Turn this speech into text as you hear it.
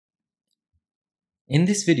In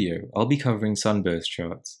this video, I'll be covering sunburst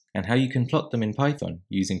charts and how you can plot them in Python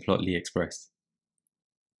using Plotly Express.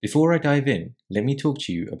 Before I dive in, let me talk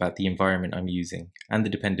to you about the environment I'm using and the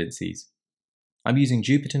dependencies. I'm using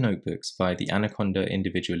Jupyter Notebooks via the Anaconda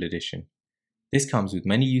Individual Edition. This comes with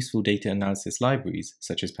many useful data analysis libraries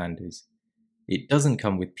such as pandas. It doesn't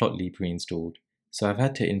come with Plotly pre-installed, so I've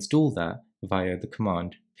had to install that via the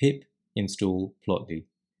command pip install plotly.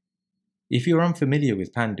 If you're unfamiliar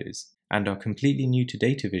with pandas and are completely new to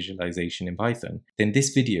data visualization in Python, then this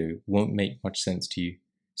video won't make much sense to you,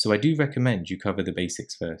 so I do recommend you cover the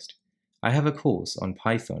basics first. I have a course on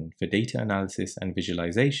Python for data analysis and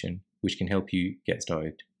visualization which can help you get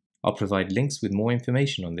started. I'll provide links with more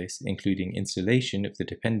information on this, including installation of the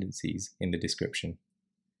dependencies in the description.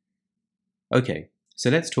 Okay, so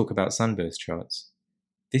let's talk about sunburst charts.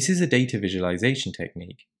 This is a data visualization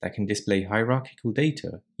technique that can display hierarchical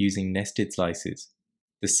data using nested slices.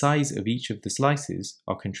 The size of each of the slices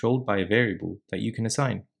are controlled by a variable that you can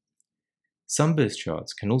assign. Sunburst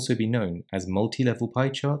charts can also be known as multi-level pie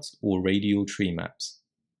charts or radial tree maps.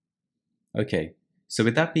 Okay, so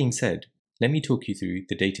with that being said, let me talk you through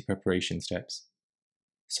the data preparation steps.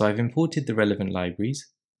 So I've imported the relevant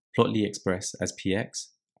libraries, Plotly Express as PX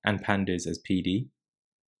and Pandas as PD,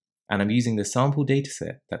 and I'm using the sample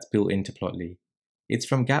dataset that's built into Plotly. It's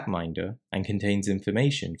from Gapminder and contains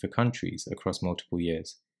information for countries across multiple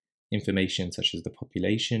years, information such as the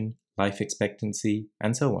population, life expectancy,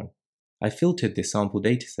 and so on. I filtered this sample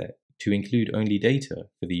dataset to include only data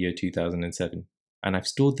for the year 2007, and I've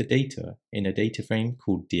stored the data in a data frame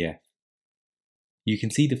called df. You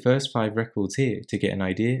can see the first 5 records here to get an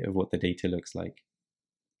idea of what the data looks like.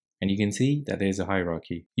 And you can see that there's a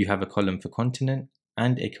hierarchy. You have a column for continent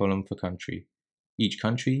and a column for country. Each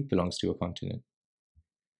country belongs to a continent.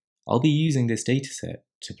 I'll be using this dataset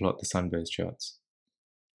to plot the sunburst charts.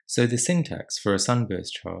 So the syntax for a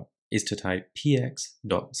sunburst chart is to type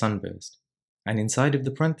px.sunburst, and inside of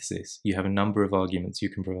the parenthesis you have a number of arguments you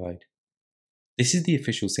can provide. This is the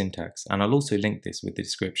official syntax, and I'll also link this with the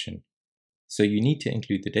description. So you need to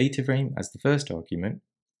include the data frame as the first argument.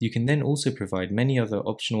 You can then also provide many other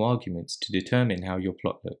optional arguments to determine how your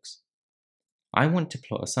plot looks. I want to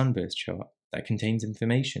plot a sunburst chart that contains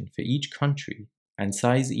information for each country and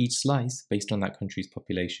size each slice based on that country's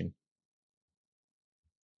population.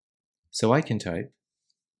 So I can type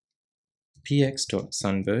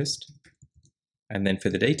px.sunburst, and then for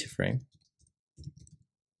the data frame,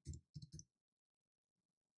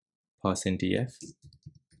 pass in df,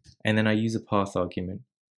 and then I use a path argument.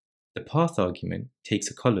 The path argument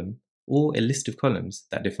takes a column or a list of columns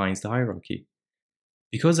that defines the hierarchy.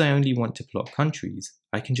 Because I only want to plot countries,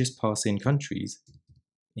 I can just pass in countries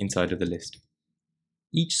inside of the list.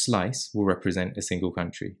 Each slice will represent a single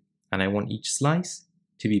country, and I want each slice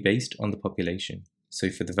to be based on the population. So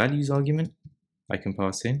for the values argument, I can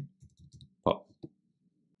pass in pop.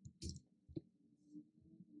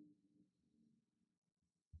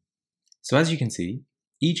 So as you can see,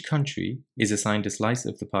 each country is assigned a slice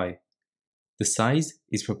of the pie. The size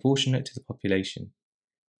is proportionate to the population.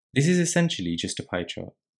 This is essentially just a pie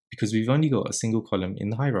chart because we've only got a single column in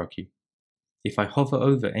the hierarchy. If I hover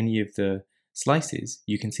over any of the slices,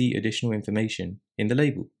 you can see additional information in the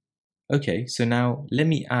label. Okay, so now let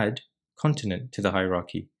me add continent to the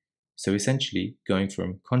hierarchy. So essentially going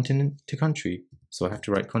from continent to country. So I have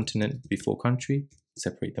to write continent before country,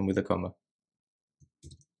 separate them with a comma.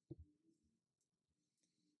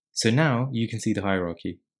 So now you can see the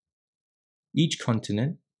hierarchy. Each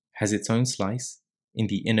continent has its own slice in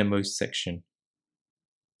the innermost section,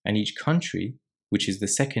 and each country, which is the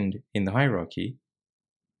second in the hierarchy,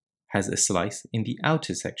 has a slice in the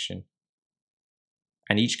outer section,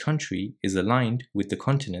 and each country is aligned with the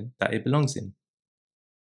continent that it belongs in.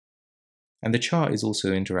 And the chart is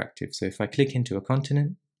also interactive, so if I click into a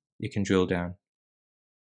continent, it can drill down.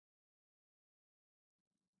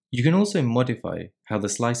 You can also modify how the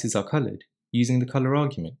slices are colored using the color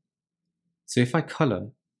argument. So if I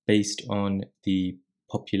color based on the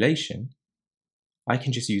population, I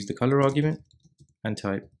can just use the color argument and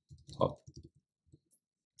type pop.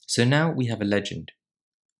 So now we have a legend.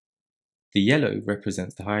 The yellow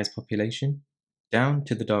represents the highest population, down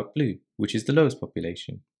to the dark blue, which is the lowest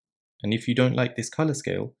population. And if you don't like this color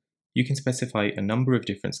scale, you can specify a number of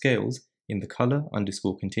different scales in the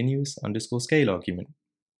color_continuous_scale argument.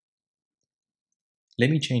 Let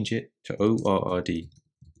me change it to ORRD.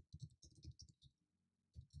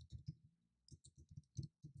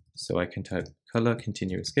 So I can type color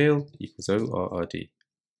continuous scale equals ORRD.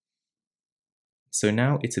 So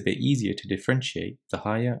now it's a bit easier to differentiate the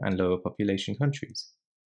higher and lower population countries.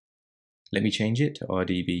 Let me change it to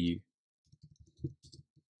RDBU.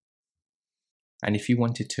 And if you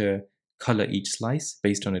wanted to color each slice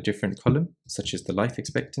based on a different column, such as the life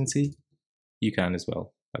expectancy, you can as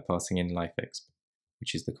well by passing in lifeexp,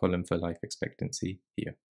 which is the column for life expectancy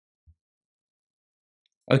here.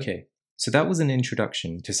 Okay, so that was an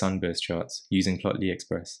introduction to Sunburst charts using Plotly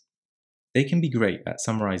Express. They can be great at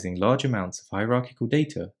summarizing large amounts of hierarchical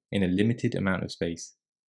data in a limited amount of space.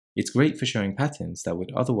 It's great for showing patterns that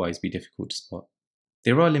would otherwise be difficult to spot.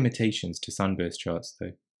 There are limitations to Sunburst charts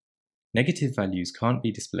though. Negative values can't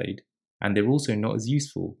be displayed, and they're also not as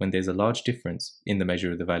useful when there's a large difference in the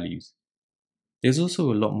measure of the values. There's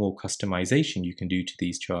also a lot more customization you can do to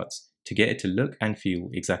these charts to get it to look and feel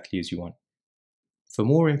exactly as you want. For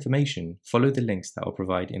more information, follow the links that I'll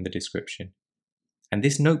provide in the description. And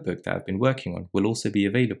this notebook that I've been working on will also be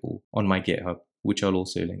available on my GitHub, which I'll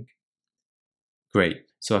also link. Great,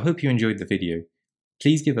 so I hope you enjoyed the video.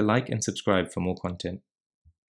 Please give a like and subscribe for more content.